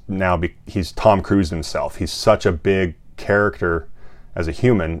Cruise is now he's Tom Cruise himself. He's such a big character as a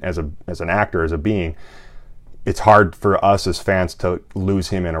human, as an actor, as a being. It's hard for us as fans to lose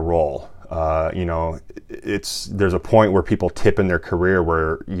him in a role. You know, there's a point where people tip in their career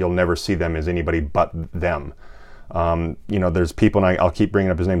where you'll never see them as anybody but them. You know, there's people, and I'll keep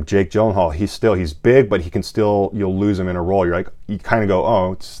bringing up his name, Jake Gyllenhaal. He's big, but you'll lose him in a role. You kind of go,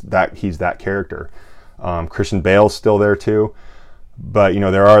 oh, he's that character. Christian Bale's still there too. But, you know,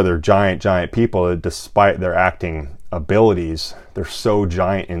 there are other giant people that, despite their acting abilities, they're so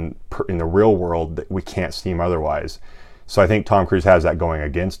giant in the real world that we can't see him otherwise. So I think Tom Cruise has that going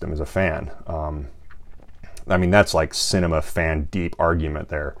against him as a fan. I mean, that's like cinema fan deep argument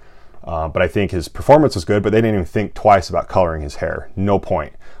there. But I think his performance was good, but they didn't even think twice about coloring his hair. No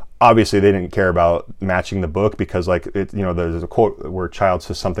point. Obviously, they didn't care about matching the book, because, like, there's a quote where Child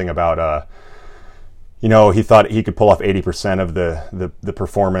says something about, he thought he could pull off 80% of the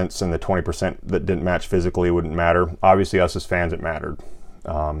performance, and the 20% that didn't match physically wouldn't matter. Obviously, us as fans, it mattered.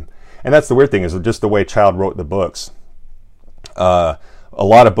 And that's the weird thing, is just the way Child wrote the books. A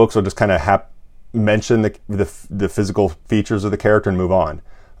lot of books will just kind of mention the physical features of the character and move on.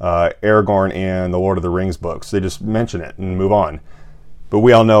 Aragorn and the Lord of the Rings books, they just mention it and move on. But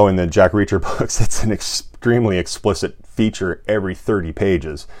we all know in the Jack Reacher books, it's an extremely explicit feature every 30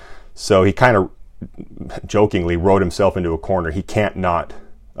 pages. So he kind of jokingly wrote himself into a corner. He can't not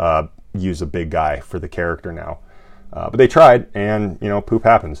use a big guy for the character now. But they tried, and, poop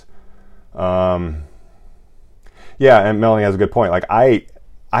happens. Yeah, and Melanie has a good point. Like, I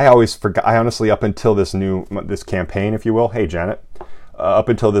always forgot, I honestly, up until this campaign, if you will, hey Janet, up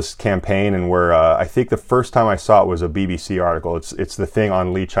until this campaign, and where I think the first time I saw it was a BBC article. It's the thing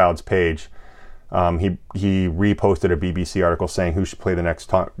on Lee Child's page. He reposted a BBC article saying who should play the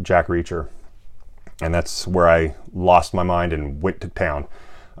next Jack Reacher, and that's where I lost my mind and went to town.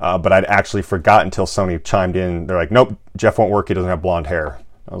 But I'd actually forgot until somebody chimed in. They're like, nope, Jeff won't work, he doesn't have blonde hair.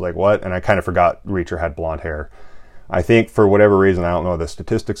 I was like, what? And I kind of forgot Reacher had blonde hair. I think for whatever reason, I don't know the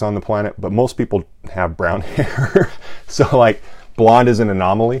statistics on the planet, but most people have brown hair. So, like, blonde is an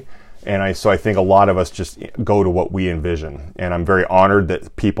anomaly. And so I think a lot of us just go to what we envision. And I'm very honored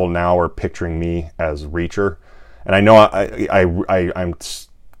that people now are picturing me as Reacher. And I know I'm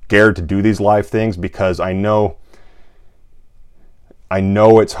scared to do these live things, because I know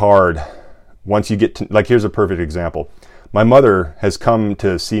it's hard once you get to, like, here's a perfect example. My mother has come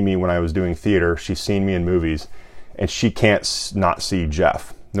to see me when I was doing theater. She's seen me in movies, and she can't not see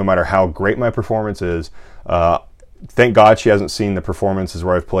Jeff, no matter how great my performance is. Thank God she hasn't seen the performances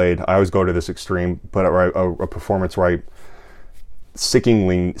where I've played. I always go to this extreme, but a performance where I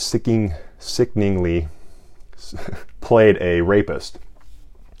sickeningly played a rapist.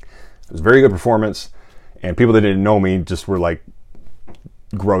 It was a very good performance, and people that didn't know me just were like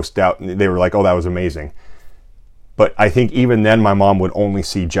grossed out. They were like, "Oh, that was amazing." But I think even then, my mom would only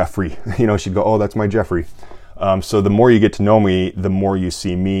see Jeffrey. She'd go, "Oh, that's my Jeffrey." So the more you get to know me, the more you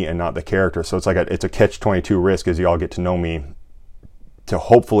see me and not the character. So it's like it's a catch-22 risk as you all get to know me, to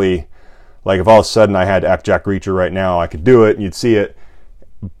hopefully, like, if all of a sudden I had to act Jack Reacher right now, I could do it and you'd see it,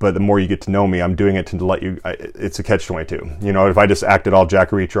 but the more you get to know me, I'm doing it to let you, it's a catch-22. You know, if I just acted all Jack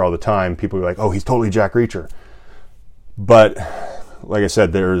Reacher all the time, people are like, oh, he's totally Jack Reacher. But like I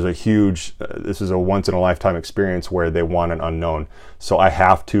said, there's a huge, this is a once-in-a-lifetime experience where they want an unknown. So I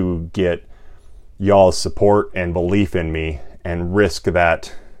have to get y'all's support and belief in me and risk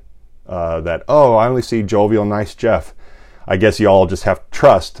that, oh, I only see jovial, nice Jeff. I guess y'all just have to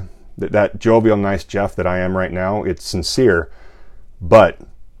trust that jovial, nice Jeff that I am right now, it's sincere. But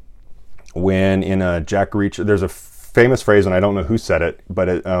when in a Jack Reacher, there's a famous phrase, and I don't know who said it,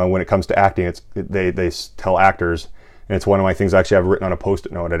 but when it comes to acting, they tell actors, and it's one of my things I actually have written on a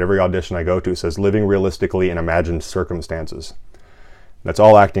Post-it note at every audition I go to. It says, living realistically in imagined circumstances. That's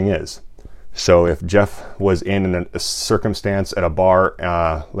all acting is. So if Jeff was in a circumstance at a bar,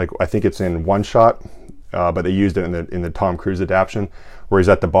 like I think it's in One Shot, but they used it in the Tom Cruise adaptation, where he's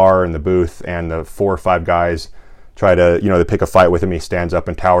at the bar in the booth, and the 4 or 5 guys try to, they pick a fight with him. He stands up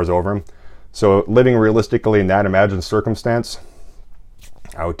and towers over him. So living realistically in that imagined circumstance,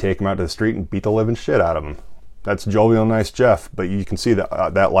 I would take him out to the street and beat the living shit out of him. That's jovial, nice Jeff. But you can see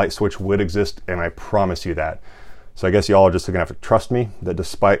that that light switch would exist, and I promise you that. So I guess y'all are just going to have to trust me that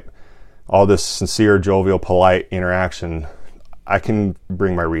despite all this sincere, jovial, polite interaction, I can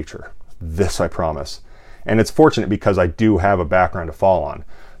bring my Reacher. This I promise. And it's fortunate because I do have a background to fall on.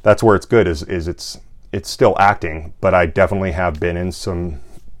 That's where it's good, is it's still acting, but I definitely have been in some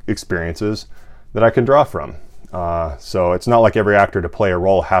experiences that I can draw from. So it's not like every actor to play a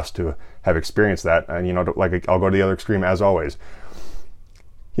role has to have experienced that. And, like I'll go to the other extreme as always.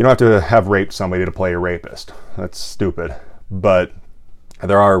 You don't have to have raped somebody to play a rapist. That's stupid. But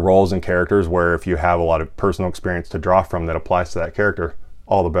there are roles and characters where if you have a lot of personal experience to draw from that applies to that character,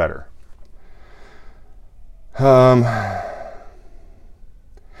 all the better.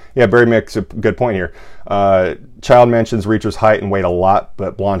 Yeah, Barry makes a good point here. Child mentions Reacher's height and weight a lot,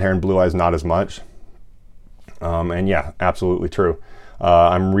 but blonde hair and blue eyes not as much. And yeah, absolutely true.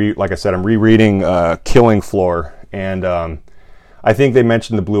 Like I said, I'm rereading Killing Floor, and I think they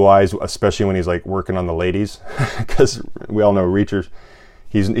mentioned the blue eyes, especially when he's like working on the ladies, because we all know Reacher's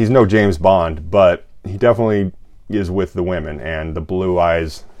he's no James Bond, but he definitely is with the women, and the blue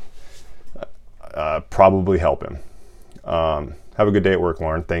eyes probably help him. Have a good day at work,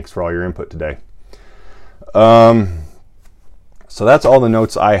 Lauren. Thanks for all your input today. So that's all the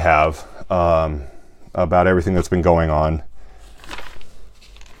notes I have about everything that's been going on.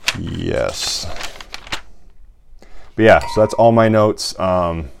 Yes. But yeah, so that's all my notes.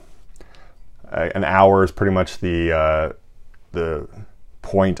 An hour is pretty much the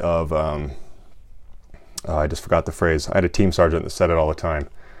point of... I just forgot the phrase. I had a team sergeant that said it all the time.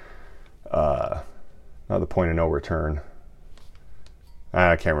 Not the point of no return.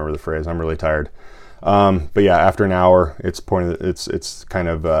 I can't remember the phrase. I'm really tired. But yeah, after an hour, it's kind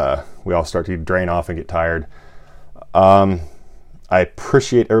of we all start to drain off and get tired. I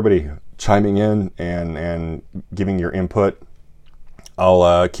appreciate everybody chiming in and giving your input.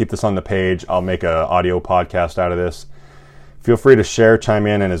 I'll keep this on the page. I'll make an audio podcast out of this. Feel free to share, chime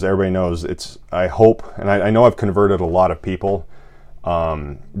in, and as everybody knows, I hope, and I know I've converted a lot of people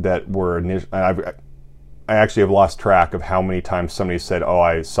that were I actually have lost track of how many times somebody said, oh,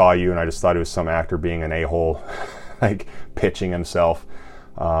 I saw you and I just thought it was some actor being an a-hole, like pitching himself.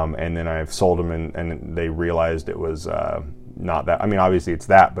 And then I've sold them and they realized it was not that. I mean, obviously it's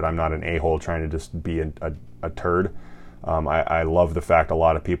that, but I'm not an a-hole trying to just be a turd. I love the fact a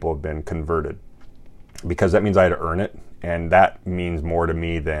lot of people have been converted because that means I had to earn it. And that means more to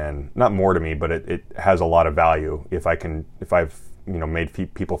me not more to me, but it has a lot of value if I've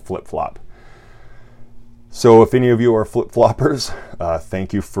made people flip-flop. So if any of you are flip-floppers,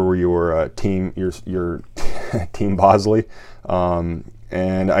 thank you for your team, your Team Bosley.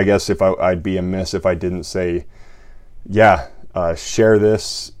 And I guess I'd be amiss if I didn't say, yeah, share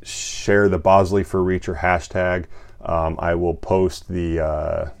this, share the Bosley for Reacher hashtag. I will post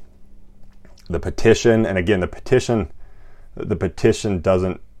the petition, and again, the petition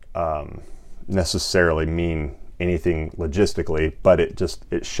doesn't necessarily mean anything logistically, but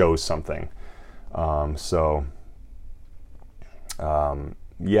it shows something. Yeah,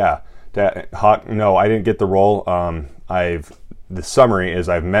 no, I didn't get the role. The summary is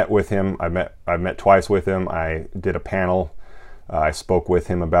I've met with him. I've met twice with him. I did a panel. I spoke with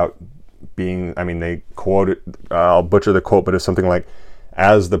him about they quoted, I'll butcher the quote, but it's something like,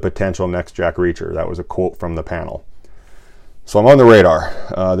 as the potential next Jack Reacher. That was a quote from the panel. So I'm on the radar.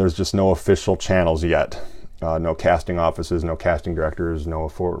 There's just no official channels yet. No casting offices, no casting directors, no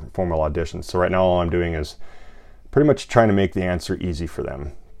formal auditions. So right now all I'm doing is pretty much trying to make the answer easy for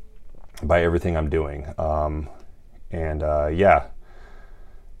them by everything I'm doing. Yeah.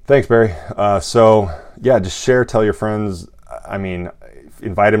 Thanks, Barry. So yeah, just share, tell your friends. I mean,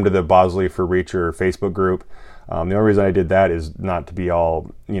 invite them to the Bosley for Reacher Facebook group. The only reason I did that is not to be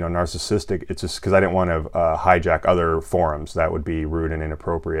all, narcissistic. It's just because I didn't want to hijack other forums. That would be rude and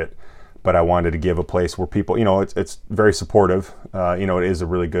inappropriate. But I wanted to give a place where people, it's very supportive. It is a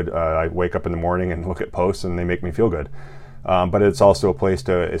really good, I wake up in the morning and look at posts and they make me feel good. But it's also a place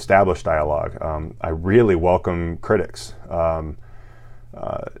to establish dialogue. I really welcome critics.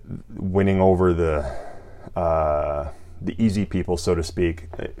 Winning over the easy people, so to speak,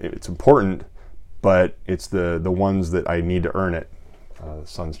 it's important, but it's the ones that I need to earn it. The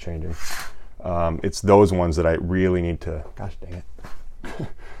sun's changing. It's those ones that I really need to. Gosh dang it!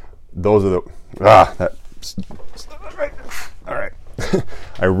 Those are the right. All right.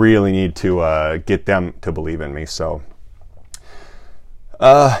 I really need to get them to believe in me. So,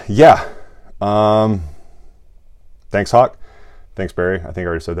 yeah. Thanks, Hawk. Thanks, Barry. I think I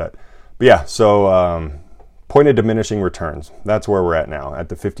already said that. But yeah. So, point of diminishing returns. That's where we're at now, at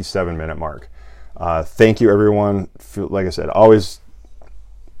the 57-minute mark. Thank you, everyone. Like I said,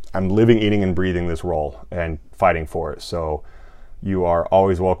 I'm living, eating, and breathing this role and fighting for it. So you are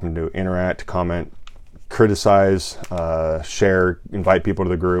always welcome to interact, comment, criticize, share, invite people to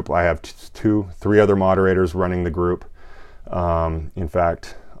the group. I have 3 other moderators running the group. In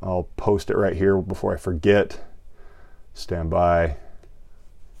fact, I'll post it right here before I forget. Stand by.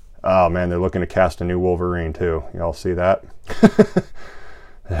 Oh man, they're looking to cast a new Wolverine too. Y'all see that?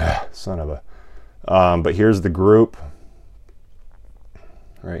 Son of a... but here's the group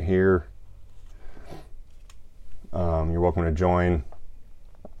right here. You're welcome to join.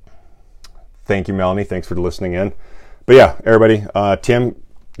 Thank you, Melanie. Thanks for listening in. But yeah, everybody, Tim,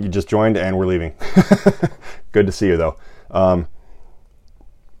 you just joined and we're leaving. Good to see you though. But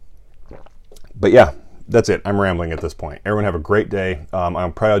yeah, that's it. I'm rambling at this point. Everyone have a great day.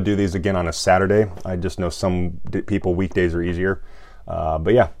 I'm probably do these again on a Saturday. I just know some people weekdays are easier.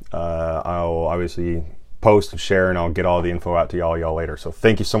 But yeah, I'll obviously post and share, and I'll get all the info out to y'all later. So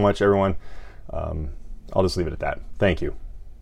thank you so much, everyone. I'll just leave it at that. Thank you.